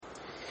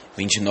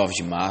29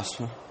 de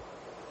março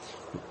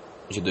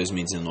de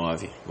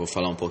 2019. Vou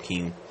falar um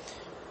pouquinho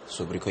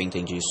sobre o que eu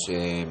entendi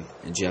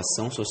de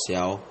ação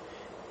social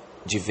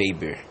de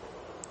Werber,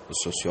 o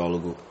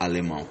sociólogo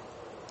alemão,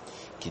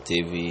 que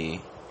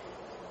teve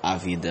a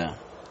vida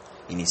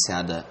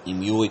iniciada em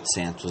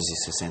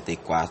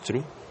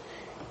 1864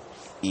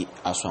 e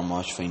a sua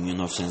morte foi em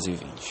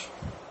 1920.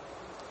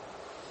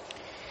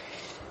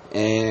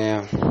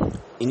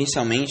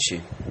 Inicialmente,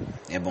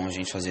 é bom a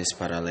gente fazer esse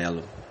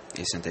paralelo,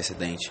 esse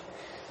antecedente.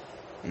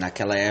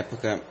 Naquela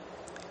época,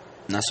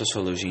 na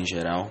sociologia em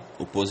geral,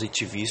 o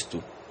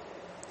positivismo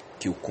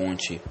que o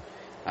Conte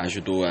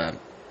ajudou a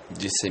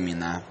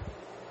disseminar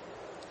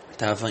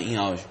estava em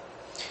auge.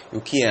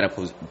 O que era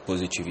o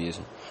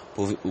positivismo?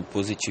 O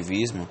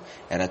positivismo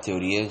era a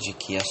teoria de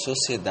que a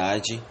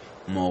sociedade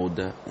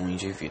molda um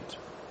indivíduo.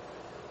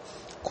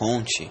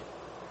 Conte,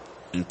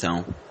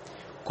 então,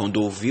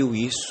 quando ouviu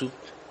isso,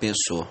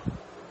 pensou: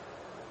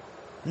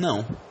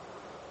 não,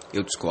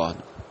 eu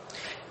discordo.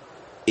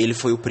 Ele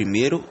foi o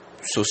primeiro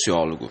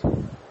sociólogo.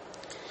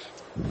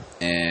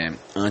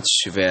 Antes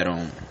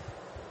tiveram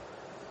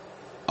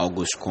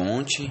Auguste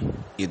Comte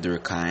e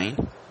Durkheim,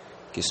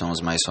 que são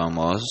os mais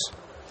famosos,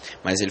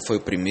 mas ele foi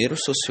o primeiro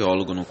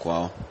sociólogo no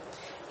qual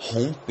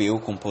rompeu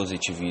com o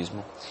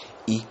positivismo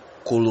e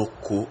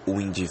colocou o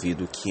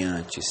indivíduo que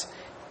antes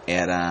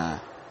era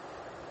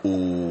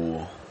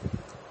o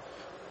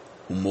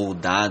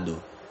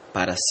moldado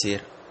para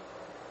ser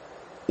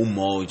o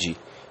molde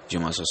de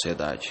uma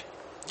sociedade.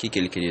 O que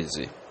ele queria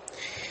dizer?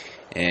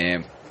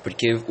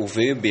 Porque o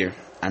Werber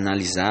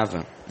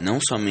analisava não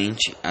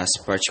somente as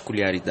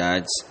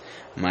particularidades,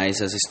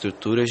 mas as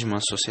estruturas de uma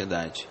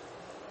sociedade.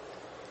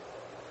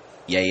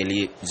 E aí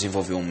ele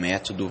desenvolveu um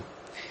método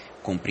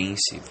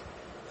compreensivo.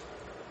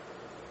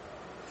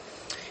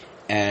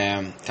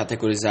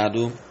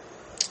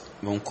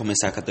 Vamos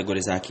começar a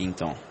categorizar aqui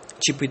então.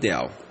 Tipo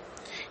ideal.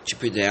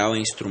 Tipo ideal é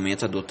um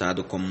instrumento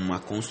adotado como uma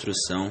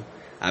construção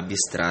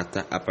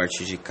abstrata a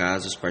partir de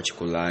casos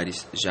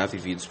particulares já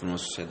vividos por uma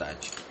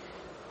sociedade.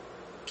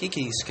 O que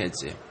isso quer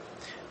dizer?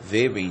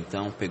 Werber,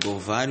 então, pegou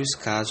vários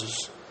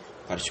casos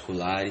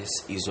particulares,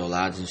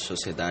 isolados em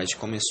sociedade, e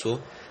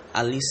começou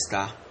a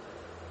listar,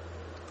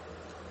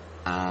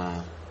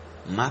 a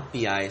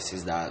mapear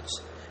esses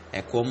dados.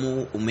 É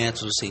como o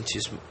método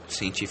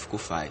científico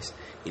faz.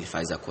 Ele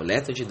faz a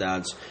coleta de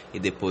dados e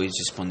depois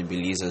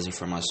disponibiliza as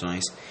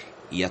informações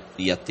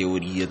e a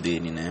teoria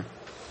dele, né?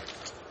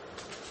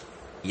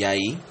 E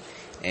aí,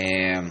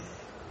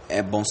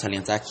 é bom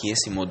salientar que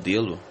esse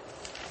modelo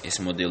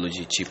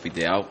de tipo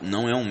ideal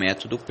não é um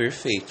método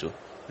perfeito,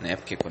 né?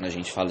 Porque quando a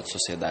gente fala de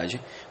sociedade,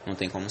 não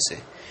tem como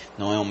ser.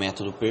 Não é um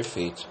método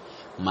perfeito,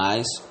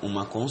 mas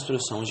uma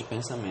construção de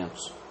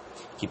pensamentos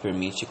que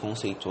permite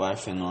conceituar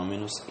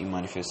fenômenos e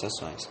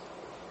manifestações.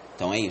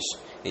 Então é isso.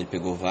 Ele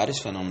pegou vários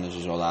fenômenos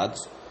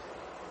isolados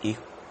e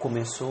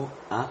começou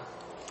a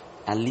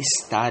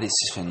listar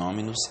esses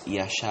fenômenos e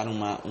achar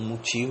um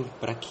motivo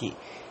para que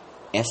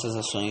essas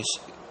ações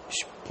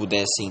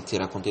pudessem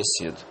ter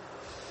acontecido.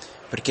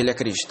 Porque ele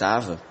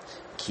acreditava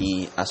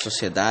que as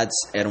sociedades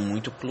eram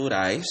muito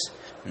plurais,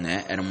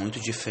 né? Eram muito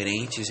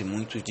diferentes e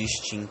muito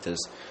distintas.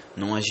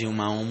 Não havia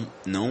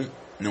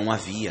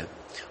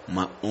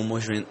uma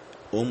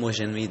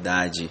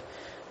homogeneidade,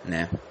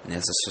 né,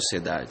 nessas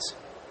sociedades.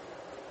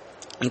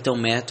 Então,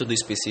 o método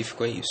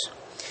específico é isso.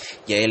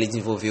 E aí ele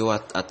desenvolveu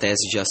a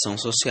tese de ação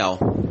social,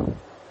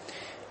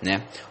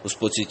 né? Os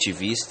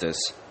positivistas,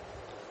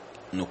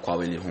 no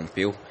qual ele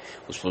rompeu,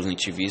 os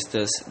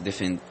positivistas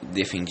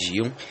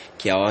defendiam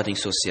que a ordem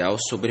social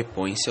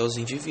sobrepõe-se aos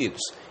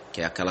indivíduos,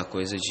 que é aquela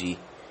coisa de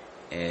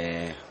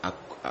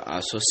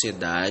a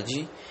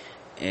sociedade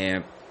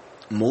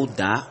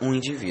moldar um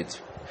indivíduo.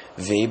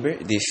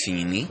 Werber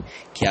define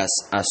que as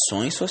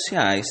ações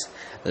sociais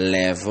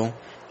levam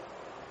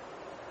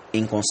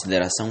em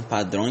consideração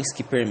padrões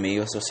que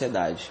permeiam a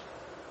sociedade.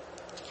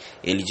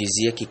 Ele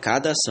dizia que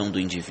cada ação do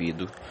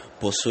indivíduo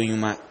possui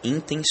uma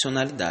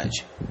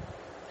intencionalidade.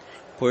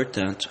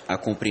 Portanto, a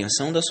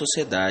compreensão da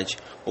sociedade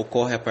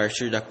ocorre a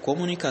partir da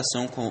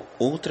comunicação com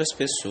outras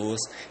pessoas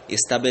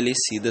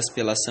estabelecidas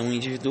pela ação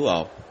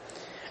individual.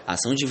 A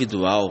ação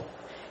individual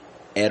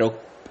era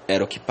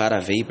o que para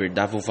Werber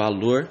dava o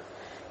valor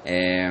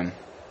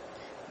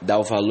dá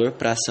o valor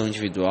para a ação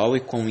individual, e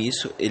com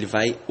isso ele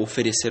vai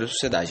oferecer à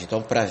sociedade.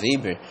 Então, para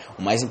Werber,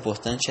 o mais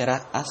importante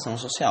era a ação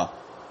social.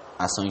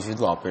 A ação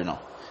individual.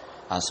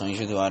 A ação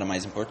individual era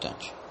mais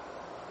importante.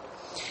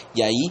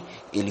 E aí,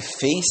 ele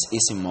fez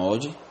esse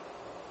molde,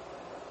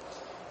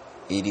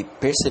 ele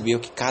percebeu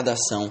que cada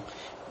ação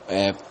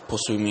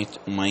possui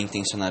uma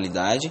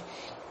intencionalidade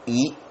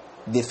e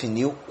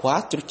definiu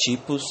 4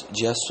 tipos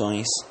de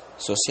ações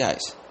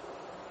sociais.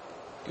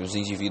 Os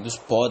indivíduos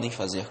podem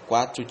fazer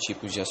 4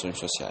 tipos de ações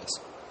sociais,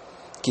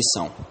 que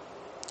são,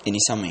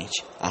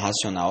 inicialmente, a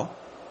racional,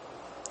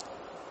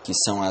 que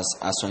são as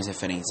ações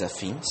referentes a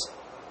fins,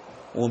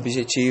 um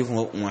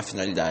objetivo, uma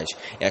finalidade.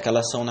 É aquela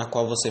ação na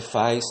qual você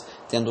faz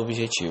tendo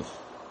objetivo.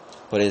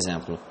 Por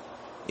exemplo,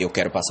 eu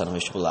quero passar no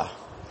vestibular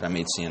para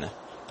medicina.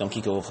 Então, o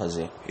que eu vou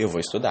fazer? Eu vou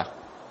estudar.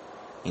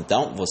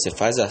 Então, você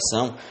faz a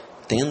ação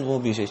tendo um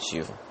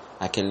objetivo.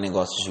 Aquele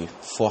negócio de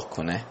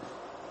foco, né?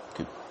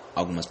 Que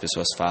algumas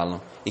pessoas falam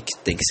e que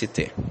tem que se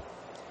ter.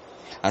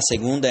 A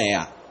segunda é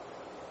a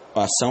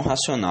ação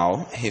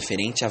racional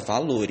referente a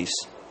valores.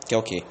 Que é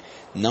o quê?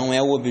 Não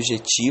é o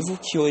objetivo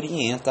que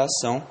orienta a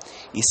ação,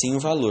 e sim o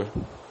valor.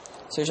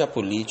 Seja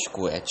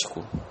político,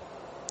 ético.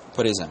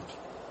 Por exemplo,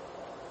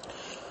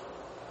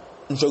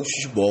 um jogo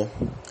de futebol,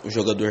 o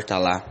jogador está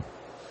lá,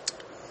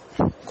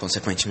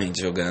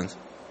 consequentemente jogando,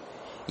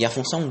 e a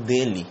função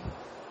dele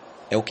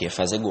é o quê?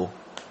 Fazer gol.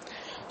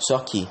 Só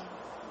que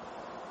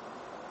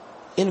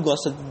ele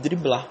gosta de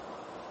driblar,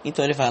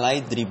 então ele vai lá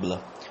e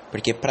dribla,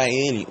 porque para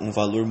ele um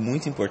valor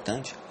muito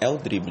importante é o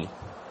drible.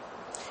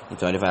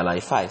 Então ele vai lá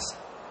e faz.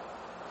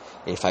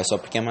 Ele faz só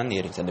porque é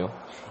maneiro, entendeu?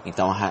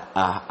 Então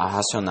a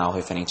racional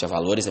referente a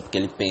valores é porque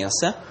ele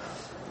pensa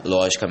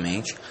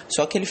logicamente,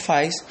 só que ele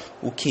faz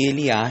o que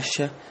ele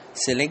acha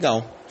ser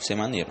legal, ser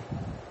maneiro.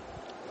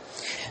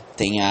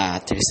 Tem a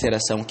terceira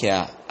ação, que é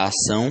a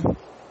ação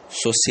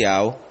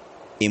social,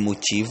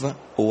 emotiva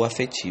ou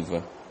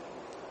afetiva,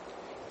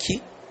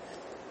 que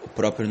o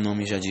próprio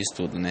nome já diz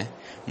tudo, né?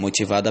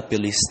 Motivada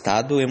pelo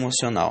estado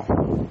emocional.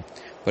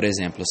 Por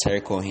exemplo,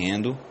 sair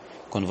correndo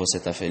quando você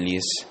está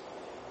feliz,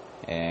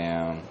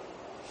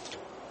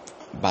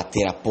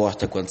 bater a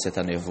porta quando você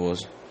está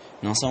nervoso.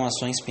 Não são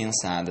ações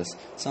pensadas,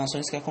 são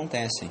ações que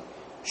acontecem.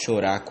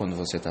 Chorar quando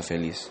você está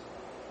feliz.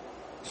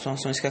 São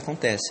ações que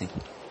acontecem,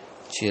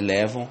 te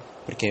levam,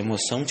 porque a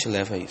emoção te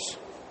leva a isso.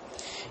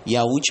 E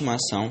a última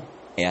ação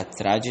é a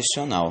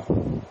tradicional.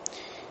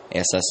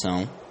 Essa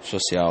ação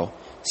social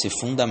se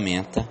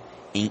fundamenta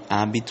em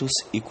hábitos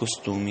e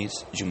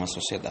costumes de uma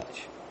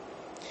sociedade.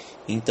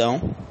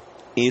 Então,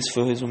 esse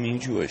foi o resuminho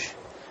de hoje.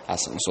 A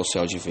ação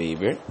social de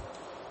Werber,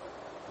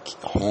 que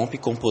rompe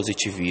com o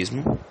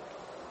positivismo,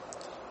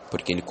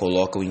 porque ele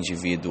coloca o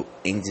indivíduo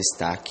em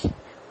destaque,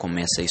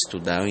 começa a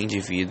estudar o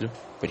indivíduo,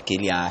 porque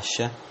ele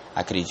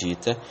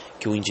acredita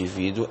que o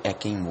indivíduo é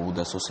quem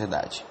muda a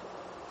sociedade.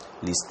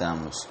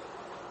 Listamos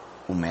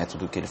o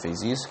método que ele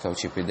fez isso, que é o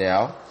tipo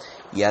ideal,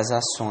 e as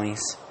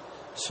ações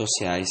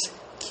sociais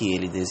que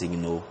ele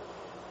designou,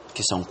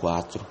 que são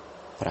 4,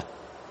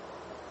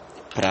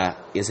 para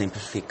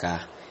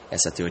exemplificar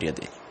essa teoria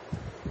dele.